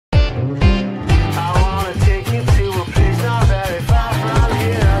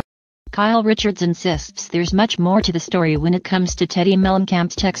Kyle Richards insists there's much more to the story when it comes to Teddi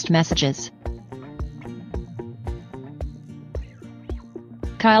Mellencamp's text messages.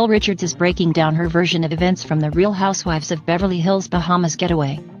 Kyle Richards is breaking down her version of events from the Real Housewives of Beverly Hills Bahamas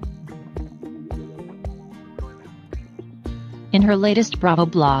getaway. In her latest Bravo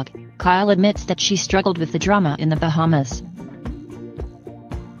blog, Kyle admits that she struggled with the drama in the Bahamas.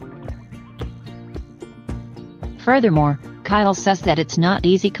 Furthermore, Kyle says that it's not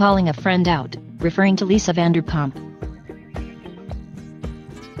easy calling a friend out, referring to Lisa Vanderpump.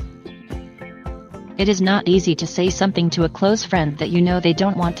 It is not easy to say something to a close friend that you know they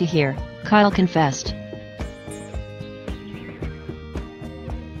don't want to hear, Kyle confessed.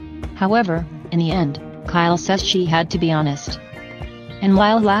 However, in the end, Kyle says she had to be honest. And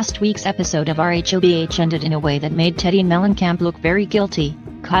while last week's episode of RHOBH ended in a way that made Teddi Mellencamp look very guilty,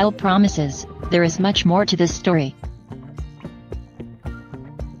 Kyle promises there is much more to this story.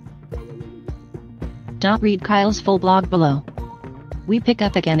 Read Kyle's full blog below. We pick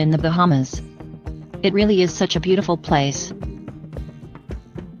up again in the Bahamas. It really is such a beautiful place.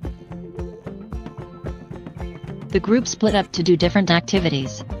 The group split up to do different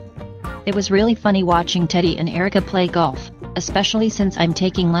activities. It was really funny watching Teddi and Erica play golf, especially since I'm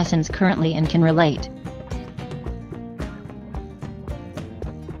taking lessons currently and can relate.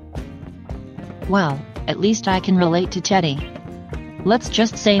 Well, at least I can relate to Teddi. Let's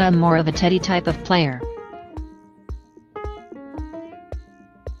just say I'm more of a Teddi type of player.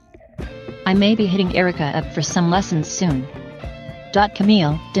 I may be hitting Erica up for some lessons soon.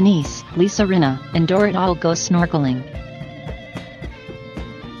 Camille, Denise, Lisa Rinna, and Dorit all go snorkeling.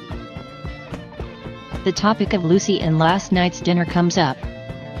 The topic of Lucy and last night's dinner comes up.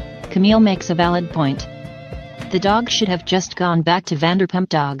 Camille makes a valid point. The dog should have just gone back to Vanderpump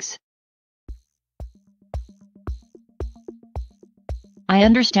Dogs. I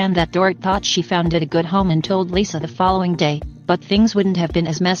understand that Dorit thought she found it a good home and told Lisa the following day, but things wouldn't have been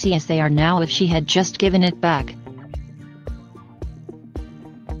as messy as they are now if she had just given it back.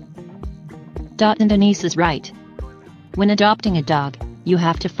 And Denise is right. When adopting a dog, you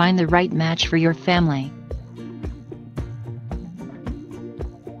have to find the right match for your family.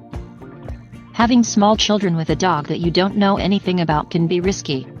 Having small children with a dog that you don't know anything about can be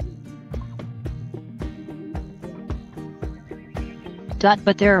risky.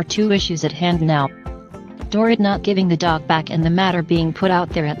 But there are two issues at hand now. Dorit not giving the dog back and the matter being put out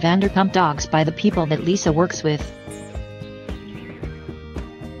there at Vanderpump Dogs by the people that Lisa works with.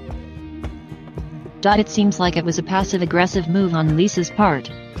 It seems like it was a passive-aggressive move on Lisa's part.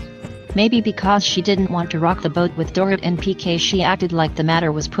 Maybe because she didn't want to rock the boat with Dorit and PK she acted like the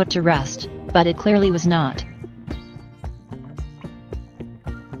matter was put to rest, but it clearly was not.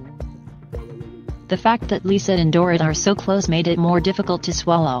 The fact that Lisa and Dorit are so close made it more difficult to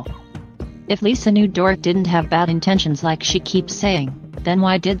swallow. If Lisa knew Dorit didn't have bad intentions like she keeps saying, then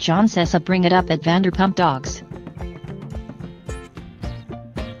why did John Cessa bring it up at Vanderpump Dogs?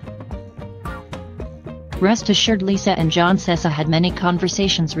 Rest assured Lisa and John Cessa had many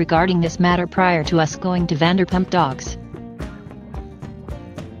conversations regarding this matter prior to us going to Vanderpump Dogs.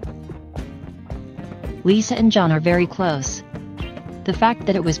 Lisa and John are very close. The fact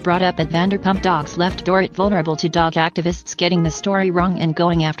that it was brought up at Vanderpump Dogs left Dorit vulnerable to dog activists getting the story wrong and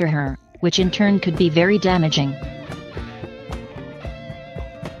going after her, which in turn could be very damaging.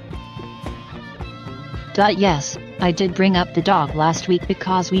 Yes, I did bring up the dog last week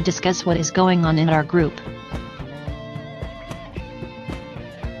because we discuss what is going on in our group.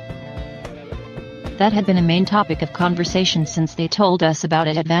 That had been a main topic of conversation since they told us about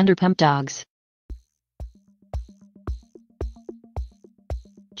it at Vanderpump Dogs.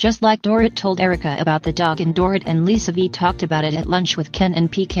 Just like Dorit told Erica about the dog and Dorit and Lisa V talked about it at lunch with Ken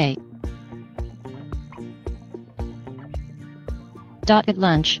and PK. At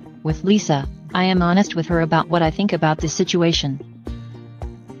lunch, with Lisa, I am honest with her about what I think about the situation.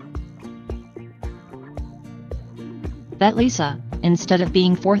 That Lisa, instead of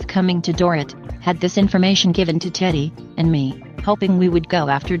being forthcoming to Dorit, had this information given to Teddi and me, hoping we would go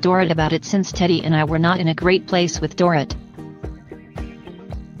after Dorit about it since Teddi and I were not in a great place with Dorit.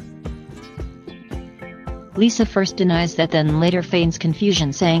 Lisa first denies that, then later feigns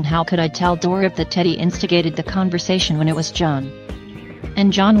confusion saying how could I tell Dorit that Teddi instigated the conversation when it was John.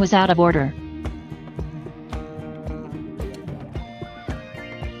 And John was out of order.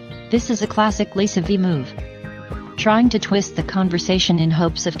 This is a classic Lisa V move. Trying to twist the conversation in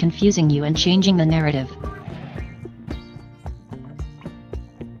hopes of confusing you and changing the narrative.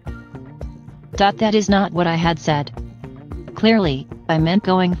 That is not what I had said. Clearly, I meant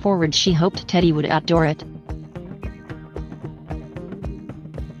going forward she hoped Teddi would outdoor it.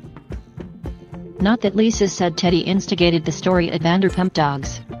 Not that Lisa said Teddi instigated the story at Vanderpump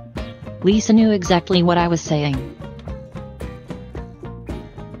Dogs. Lisa knew exactly what I was saying.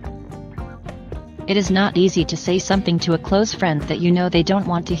 It is not easy to say something to a close friend that you know they don't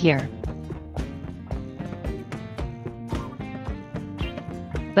want to hear.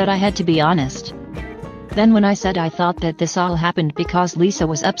 But I had to be honest. Then when I said I thought that this all happened because Lisa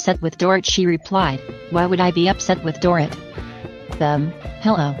was upset with Dorit, she replied, "Why would I be upset with Dorit?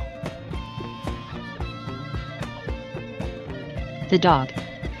 Hello. The dog."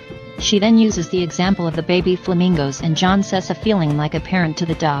 She then uses the example of the baby flamingos and John says a feeling like a parent to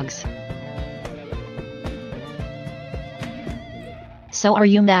the dogs. So are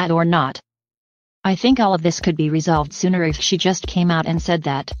you mad or not? I think all of this could be resolved sooner if she just came out and said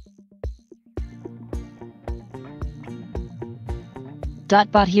that.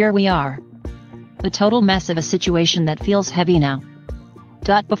 But here we are. A total mess of a situation that feels heavy now.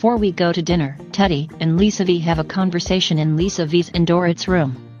 Before we go to dinner, Teddi and Lisa V have a conversation in Lisa V's and Dorit's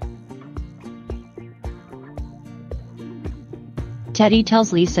room. Teddi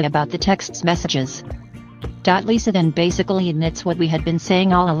tells Lisa about the text messages. Lisa then basically admits what we had been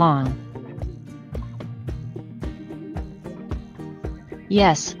saying all along.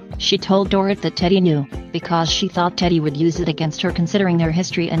 Yes, she told Dorit that Teddi knew, because she thought Teddi would use it against her considering their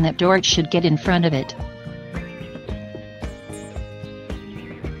history and that Dorit should get in front of it.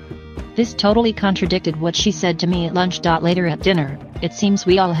 This totally contradicted what she said to me at lunch. Later at dinner, it seems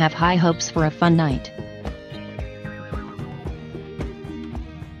we all have high hopes for a fun night.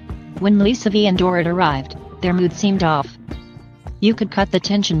 When Lisa V and Dorit arrived, their mood seemed off. You could cut the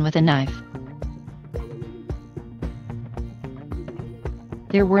tension with a knife.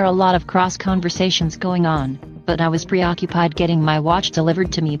 There were a lot of cross conversations going on, but I was preoccupied getting my watch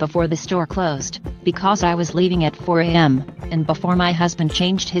delivered to me before the store closed, because I was leaving at 4 a.m., and before my husband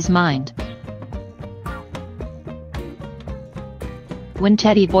changed his mind. When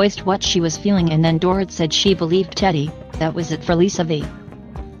Teddi voiced what she was feeling and then Dorit said she believed Teddi, that was it for Lisa V.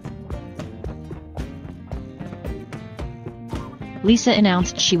 Lisa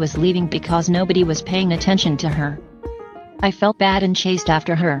announced she was leaving because nobody was paying attention to her. I felt bad and chased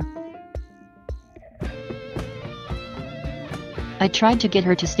after her. I tried to get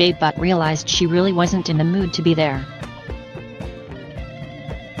her to stay but realized she really wasn't in the mood to be there.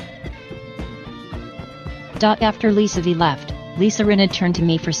 After Lisa V left, Lisa Rinna turned to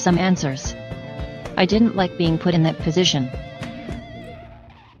me for some answers. I didn't like being put in that position.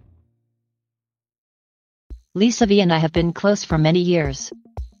 Lisa V and I have been close for many years.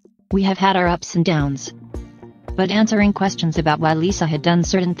 We have had our ups and downs. But answering questions about why Lisa had done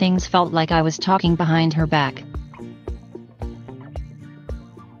certain things felt like I was talking behind her back.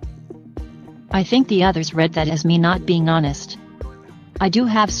 I think the others read that as me not being honest. I do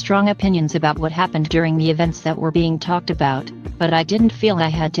have strong opinions about what happened during the events that were being talked about, but I didn't feel I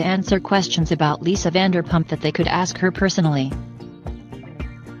had to answer questions about Lisa Vanderpump that they could ask her personally.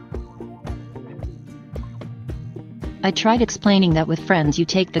 I tried explaining that with friends you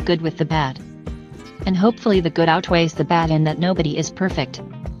take the good with the bad. And hopefully the good outweighs the bad and that nobody is perfect.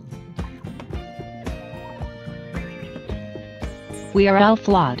 We are all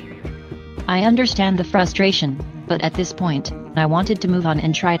flawed. I understand the frustration, but at this point, I wanted to move on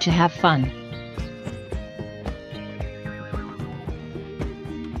and try to have fun.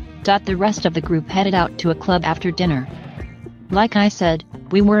 The rest of the group headed out to a club after dinner. Like I said,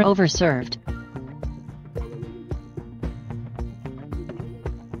 we were overserved.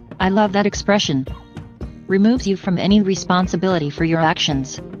 I love that expression. Removes you from any responsibility for your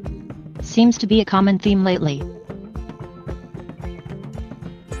actions. Seems to be a common theme lately.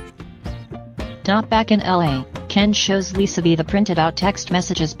 Back in LA, Ken shows Lisa V the printed out text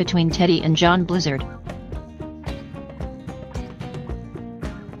messages between Teddi and John Blizzard.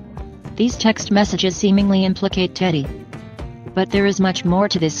 These text messages seemingly implicate Teddi. But there is much more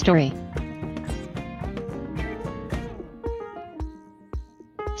to this story.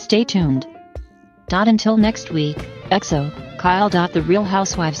 Stay tuned. Until next week, EXO, Kyle. The Real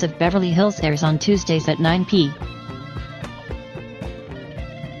Housewives of Beverly Hills airs on Tuesdays at 9 p.m.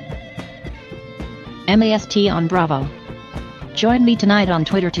 MAST on Bravo. Join me tonight on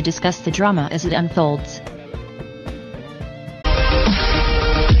Twitter to discuss the drama as it unfolds.